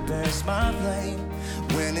mercy bears my blame.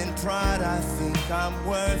 When in pride I think I'm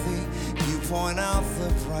worthy, you point out the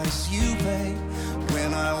price you pay.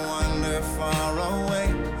 When I wander far away,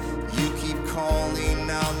 you keep calling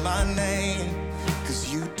out my name. 'Cause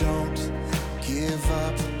you don't give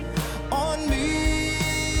up on me.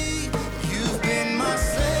 You've been my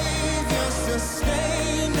savior,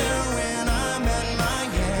 sustainer when I'm at my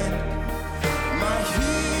end, my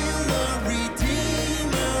healer,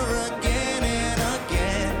 redeemer again and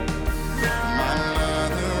again, my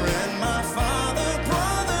mother and my father,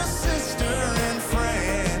 brother, sister and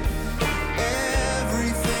friend.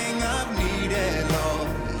 Everything I've needed, Lord,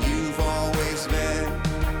 you've always been.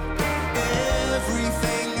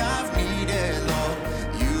 Everything I've needed, Lord,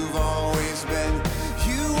 you've always been.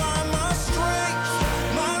 You are my strength,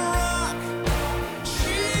 my rock,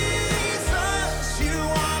 Jesus. You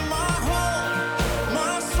are my hope,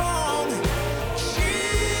 my song,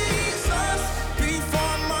 Jesus.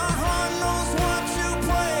 Before my heart knows what to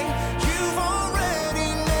pray, you've already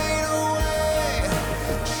made a way,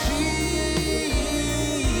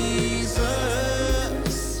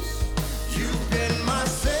 Jesus. You've been my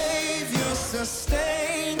savior,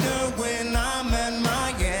 sustainer when I'm at my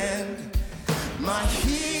end, my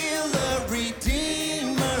healer,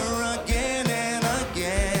 redeemer again and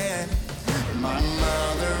again, my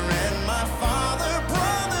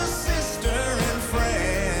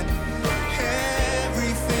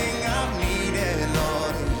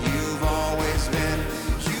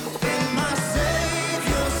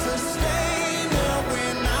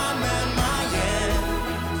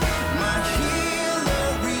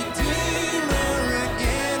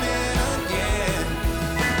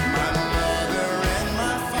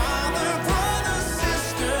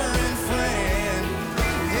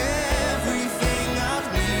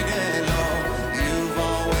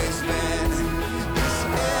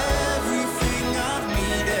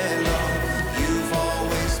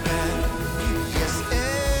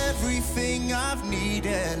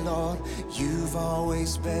You've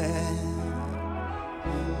always been,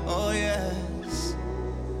 oh yes.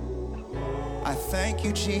 I thank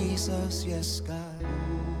you, Jesus, yes, God.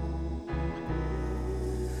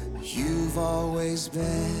 You've always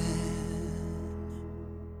been.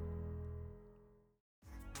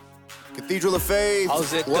 Cathedral of Faith.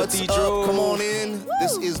 How's it, What's Cathedral? up? Come on in. Woo!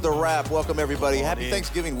 This is The Wrap. Welcome, everybody. Happy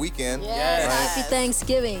Thanksgiving weekend. Yes. Happy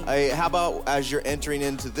Thanksgiving. Hey, how about as you're entering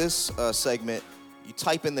into this segment, you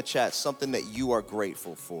type in the chat something that you are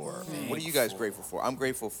grateful for. What are you guys grateful for? I'm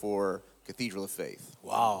grateful for Cathedral of Faith.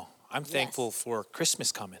 Wow. I'm thankful for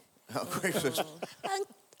Christmas coming. I'm grateful.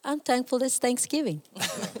 I'm thankful it's Thanksgiving.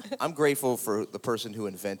 I'm grateful for the person who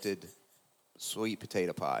invented sweet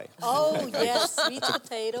potato pie. Oh, yes, sweet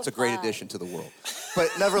potato It's a great addition to the world.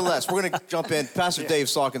 But nevertheless, we're going to jump in. Pastor Dave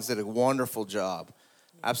Sawkins did a wonderful job,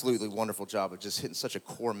 absolutely wonderful job of just hitting such a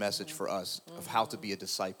core message for us of how to be a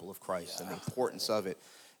disciple of Christ and the importance of it.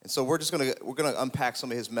 And so we're going to unpack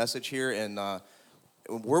some of his message here, and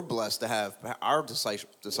we're blessed to have our discipleship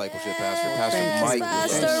pastor Mike.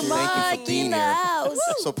 Pastor Mike Thank you for being in the here. house.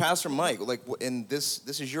 So Pastor Mike, like, in this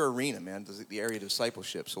is your arena, man. The area of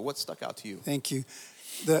discipleship. So what stuck out to you? Thank you.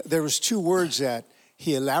 There was two words that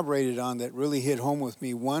he elaborated on that really hit home with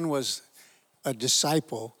me. One was a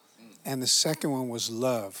disciple, and the second one was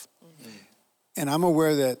love. And I'm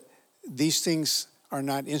aware that these things are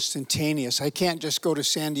not instantaneous. I can't just go to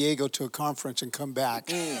San Diego to a conference and come back.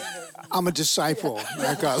 I'm a disciple.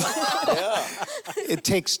 It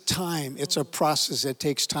takes time. It's a process that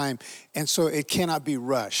takes time. And so it cannot be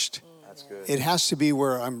rushed. That's good. It has to be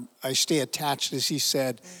where I stay attached, as he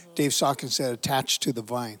said, Dave Sawkins said, attached to the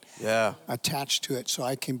vine. Yeah. Attached to it so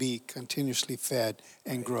I can be continuously fed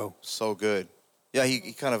and grow. So good. Yeah,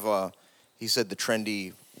 he kind of, he said the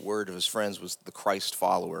trendy word of his friends was the Christ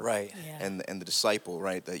follower. Right. Yeah. And the disciple,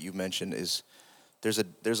 right, that you mentioned is there's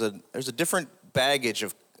a different baggage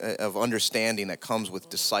of understanding that comes with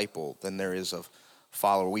disciple than there is of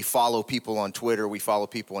follower. We follow people on Twitter, we follow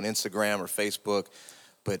people on Instagram or Facebook,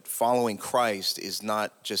 but following Christ is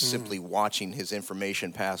not just simply watching his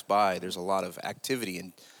information pass by. There's a lot of activity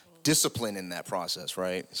and discipline in that process,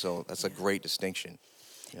 right? So that's a great distinction.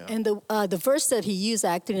 Yeah. And the verse that he used,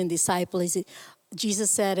 acting in disciple, is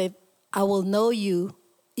Jesus said, I will know you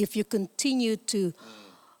if you continue to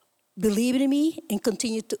believe in me and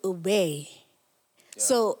continue to obey. Yeah.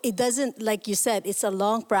 So it doesn't, like you said, it's a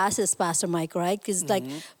long process, Pastor Mike, right? Because like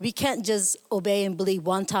we can't just obey and believe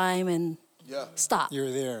one time and stop.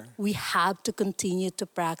 You're there. We have to continue to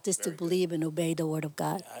practice to believe and obey the word of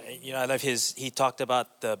God. I love he talked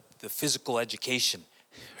about the physical education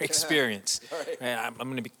experience. Right. And I'm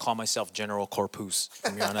going to call myself General Corpus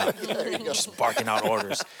from here on out, just barking out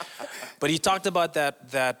orders. But he talked about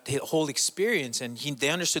that whole experience, and they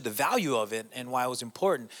understood the value of it and why it was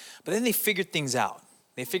important. But then they figured things out.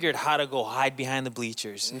 They figured how to go hide behind the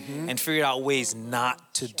bleachers and figured out ways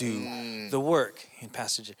not to do the work. And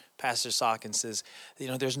Pastor Sawkins says,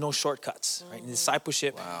 there's no shortcuts, right? In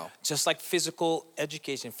discipleship, just like physical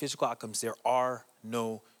education, physical outcomes, there are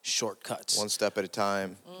no shortcuts. One step at a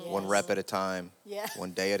time, one rep at a time,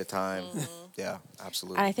 one day at a time. Yeah,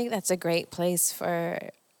 absolutely. And I think that's a great place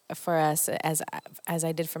for us, as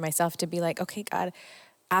I did for myself, to be like, okay, God,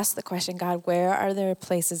 ask the question, God, where are there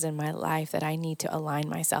places in my life that I need to align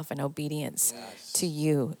myself in obedience to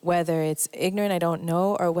you? Whether it's ignorant, I don't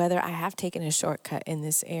know, or whether I have taken a shortcut in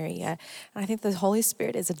this area. And I think the Holy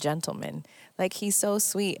Spirit is a gentleman. Like, he's so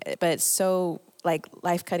sweet, but so like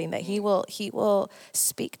life-cutting that he will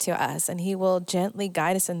speak to us and he will gently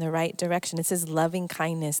guide us in the right direction. It's his loving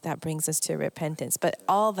kindness that brings us to repentance. But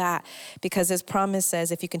all that because his promise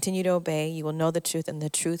says, if you continue to obey, you will know the truth and the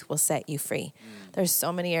truth will set you free. There's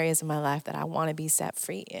so many areas in my life that I want to be set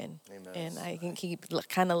free in. Amen. And I think he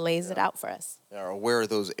kind of lays it out for us. Or where are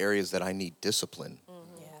those areas that I need discipline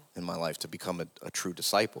in my life to become a true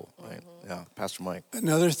disciple, right? Yeah, Pastor Mike.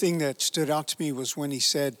 Another thing that stood out to me was when he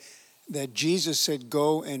said that Jesus said,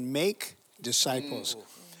 go and make disciples.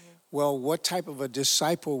 Well, what type of a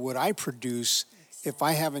disciple would I produce if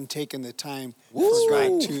I haven't taken the time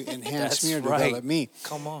to enhance me or develop me?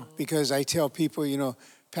 Come on. Because I tell people,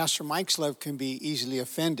 Pastor Mike's love can be easily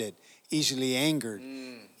offended, easily angered,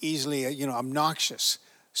 easily, obnoxious.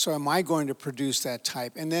 So am I going to produce that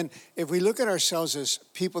type? And then if we look at ourselves as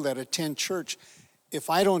people that attend church, if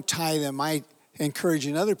I don't tithe, am I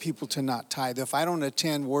encouraging other people to not tithe? If I don't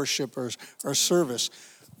attend worship or service,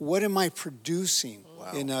 what am I producing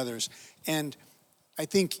in others? And I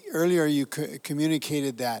think earlier you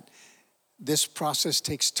communicated that this process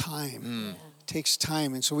takes time. Takes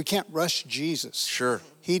time. And so we can't rush Jesus. Sure.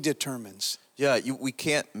 He determines. Yeah, we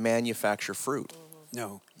can't manufacture fruit.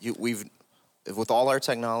 No. with all our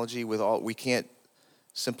technology, we can't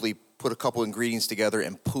simply put a couple ingredients together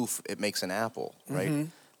and poof, it makes an apple, right?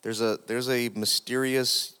 There's a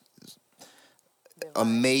mysterious,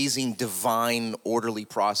 amazing, divine, orderly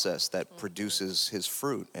process that produces his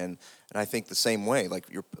fruit. And I think the same way, like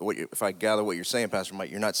if I gather what you're saying, Pastor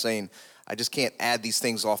Mike, you're not saying, I just can't add these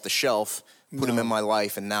things off the shelf, put them in my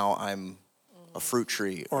life, and now I'm a fruit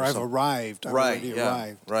tree. Or I've arrived. I've already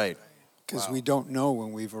arrived. Right. Because we don't know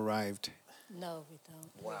when we've arrived. No, we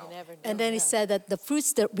don't. Wow. And then he said that the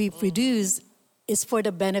fruits that we produce is for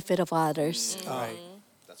the benefit of others. Right.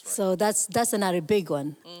 That's right. So that's another big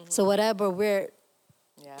one. So whatever we're,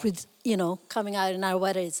 coming out in our,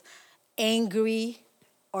 whether it's angry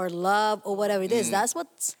or love or whatever it is, that's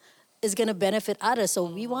what is going to benefit others. So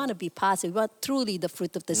we want to be positive. We want truly the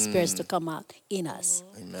fruit of the Spirit to come out in us.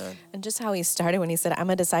 Amen. And just how he started when he said, I'm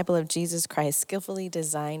a disciple of Jesus Christ, skillfully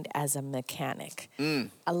designed as a mechanic.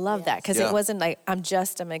 I love that because it wasn't like, I'm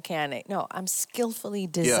just a mechanic. No, I'm skillfully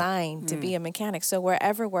designed to be a mechanic. So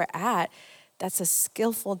wherever we're at, that's a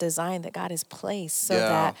skillful design that God has placed so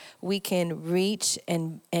that we can reach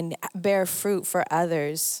and bear fruit for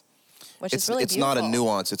others, which is really beautiful. It's not a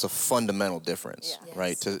nuance, it's a fundamental difference,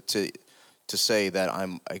 right? To say that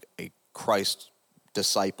I'm a Christ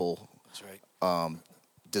disciple, That's right.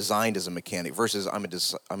 Designed as a mechanic versus I'm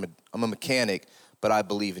a mechanic, but I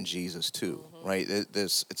believe in Jesus too, right?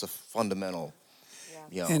 It's a fundamental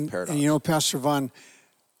paradigm. And Pastor Vaughn,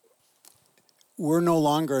 we're no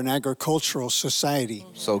longer an agricultural society.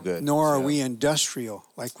 So good. Nor are we industrial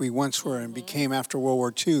like we once were and became after World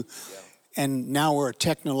War II. Yeah. And now we're a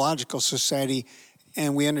technological society,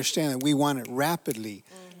 and we understand that we want it rapidly.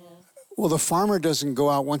 Well, the farmer doesn't go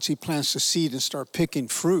out once he plants the seed and start picking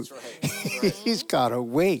fruit. That's right. He's got to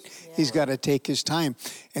wait. Yeah. He's got to take his time.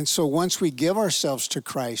 And so once we give ourselves to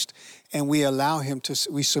Christ and we allow him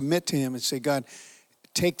we submit to him and say, God,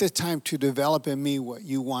 take the time to develop in me what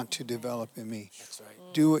you want to develop in me. That's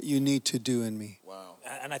right. Do what you need to do in me. Wow.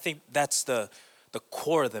 And I think that's the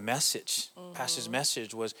core of the message. Pastor's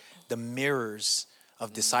message was the mirrors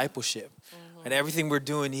of discipleship. And everything we're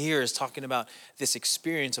doing here is talking about this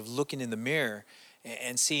experience of looking in the mirror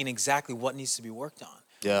and seeing exactly what needs to be worked on.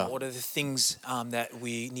 Yeah. What are the things that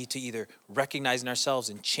we need to either recognize in ourselves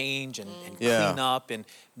and change and clean up and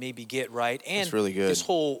maybe get right. And that's really good. This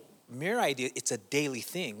whole mirror idea, it's a daily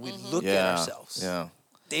thing. We look at ourselves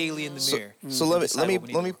daily in the mirror. So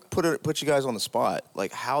let me put you guys on the spot.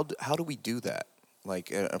 Like how do we do that?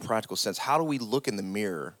 Like in a practical sense, how do we look in the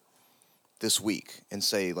mirror this week and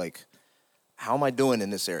say, like, how am I doing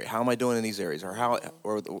in this area? How am I doing in these areas?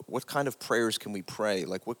 Or what kind of prayers can we pray?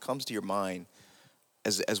 Like, what comes to your mind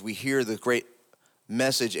as we hear the great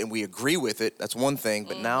message and we agree with it? That's one thing.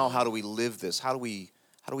 But now, how do we live this? How do we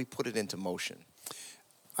put it into motion?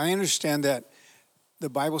 I understand that the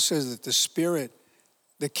Bible says that the Spirit,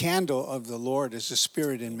 the candle of the Lord, is the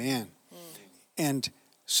Spirit in man. And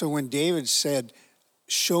so when David said,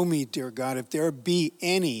 show me, dear God, if there be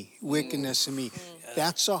any wickedness in me.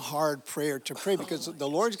 That's a hard prayer to pray because the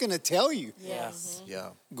Lord's going to tell you. Yes.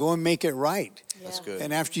 Yeah. Go and make it right. Yeah. That's good.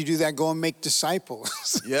 And after you do that, go and make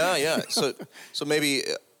disciples. Yeah. So maybe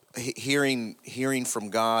hearing from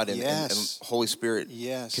God and Holy Spirit,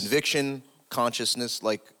 conviction, consciousness,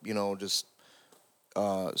 like, just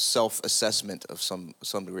self-assessment of some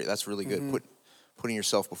degree. That's really good. Putting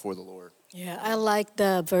yourself before the Lord. Yeah, I like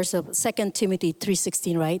the verse of 2 Timothy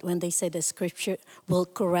 3:16, right? When they say the scripture will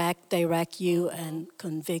correct, direct you, and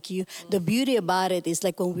convict you. The beauty about it is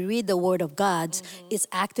like when we read the word of God, it's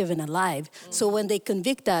active and alive. So when they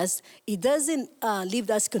convict us, it doesn't leave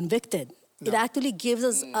us convicted. No. It actually gives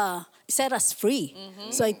us, set us free.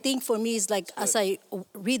 So I think for me, it's like as I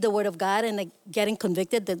read the word of God and like getting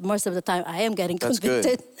convicted, that most of the time I am getting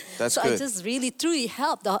convicted. Good. That's so good. I just really, truly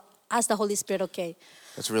help ask the Holy Spirit, okay,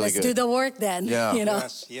 that's really let's good. do the work then. Yeah.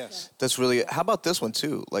 Yes. That's really, how about this one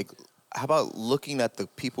too? Like, how about looking at the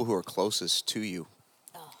people who are closest to you?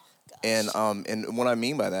 Oh, and what I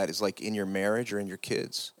mean by that is like in your marriage or in your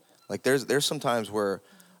kids. Like there's some times where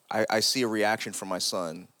I see a reaction from my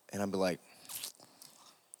son and I'm like,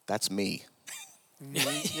 that's me.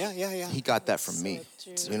 Yeah. He got that from me,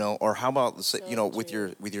 Or how about with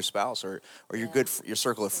your spouse or your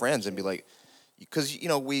circle of friends, and be like, because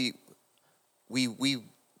we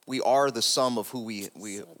are the sum of who we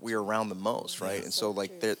are around the most, right? And so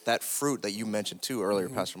like that fruit that you mentioned too earlier,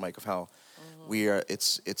 Pastor Mike, of how we are,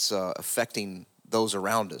 it's affecting those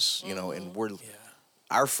around us, and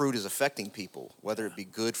our fruit is affecting people, whether it be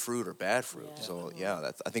good fruit or bad fruit. Yeah. So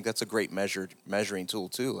I think that's a great measuring tool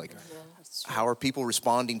too. Like, how are people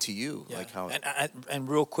responding to you? Yeah. Like how? And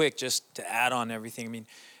real quick, just to add on everything, I mean,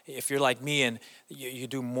 if you're like me and you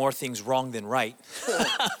do more things wrong than right,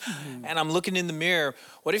 and I'm looking in the mirror,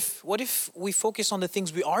 what if we focus on the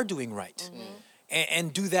things we are doing right,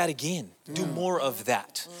 and do that again, do more of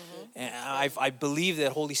that. And I believe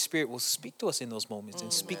that Holy Spirit will speak to us in those moments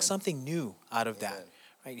and speak something new out of that.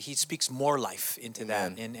 Right? He speaks more life into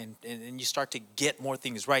that, and you start to get more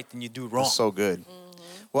things right than you do wrong. That's so good.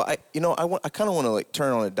 Well, I kind of want to like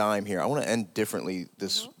turn on a dime here. I want to end differently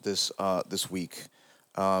this week.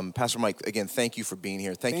 Pastor Mike, again, thank you for being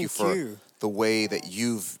here. Thank you for the way that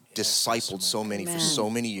you've discipled so many for so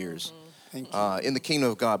many years in the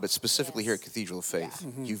kingdom of God, but specifically here at Cathedral of Faith.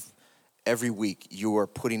 Every week you are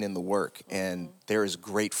putting in the work, and there is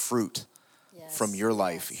great fruit from your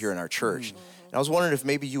life here in our church. And I was wondering if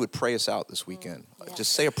maybe you would pray us out this weekend.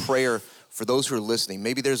 Just say a prayer for those who are listening.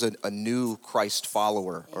 Maybe there's a new Christ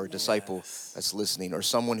follower or a disciple that's listening, or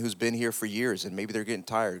someone who's been here for years and maybe they're getting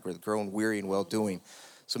tired or growing weary in well-doing.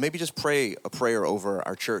 So maybe just pray a prayer over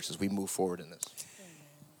our church as we move forward in this.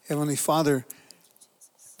 Heavenly Father,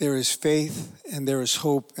 there is faith and there is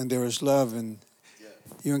hope and there is love, and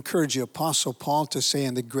you encourage the Apostle Paul to say,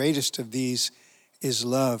 and the greatest of these is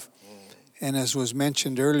love. And as was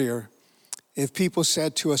mentioned earlier, if people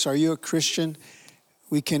said to us, are you a Christian?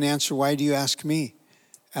 We can answer, why do you ask me?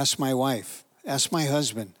 Ask my wife, ask my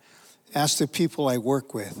husband, ask the people I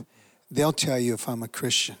work with. They'll tell you if I'm a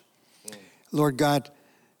Christian. Lord God,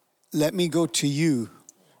 let me go to you,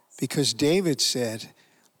 because David said,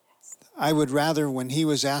 I would rather, when he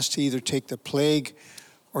was asked to either take the plague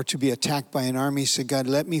or to be attacked by an army, he said, God,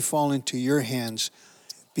 let me fall into your hands,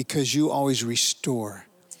 because you always restore.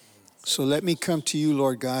 So let me come to you,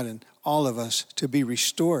 Lord God, and all of us to be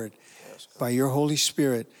restored by your Holy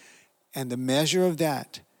Spirit. And the measure of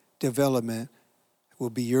that development will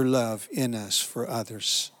be your love in us for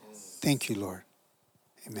others. Thank you, Lord.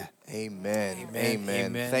 Amen. Amen.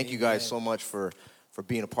 Amen. Thank you guys so much for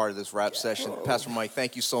being a part of this rap session. Pastor Mike,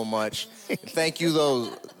 thank you so much. And thank you,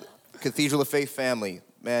 those Cathedral of Faith family.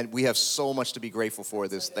 Man, we have so much to be grateful for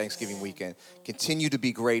this Thanksgiving weekend. Continue to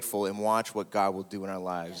be grateful and watch what God will do in our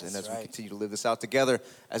lives. And as we continue to live this out together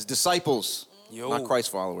as disciples, not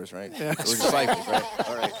Christ followers, right? We're disciples, right?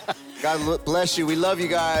 All right. God bless you. We love you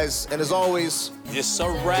guys. And as always, it's a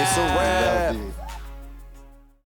wrap. It's a wrap.